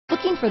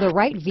Looking for the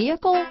right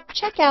vehicle?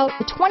 Check out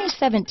the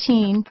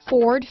 2017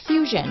 Ford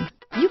Fusion.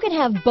 You can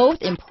have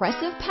both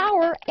impressive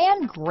power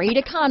and great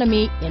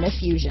economy in a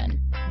Fusion.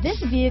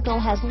 This vehicle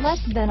has less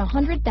than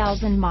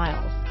 100,000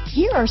 miles.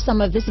 Here are some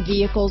of this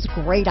vehicle's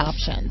great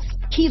options: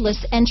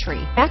 keyless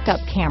entry, backup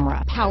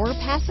camera, power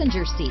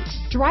passenger seat,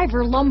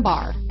 driver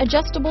lumbar,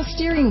 adjustable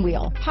steering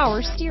wheel,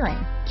 power steering,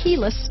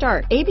 keyless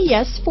start,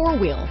 ABS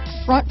four-wheel,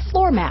 front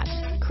floor mats,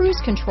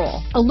 cruise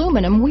control,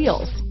 aluminum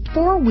wheels,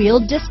 four-wheel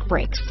disc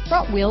brakes,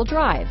 front-wheel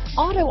drive,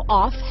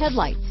 auto-off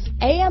headlights,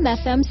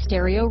 AM/FM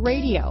stereo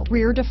radio,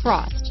 rear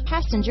defrost,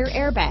 passenger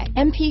airbag,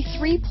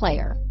 MP3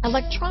 player,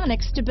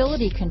 electronic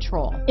stability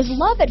control. Is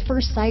love at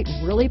first sight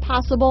really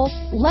possible?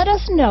 Let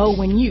us know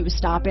when you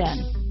stop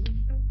in.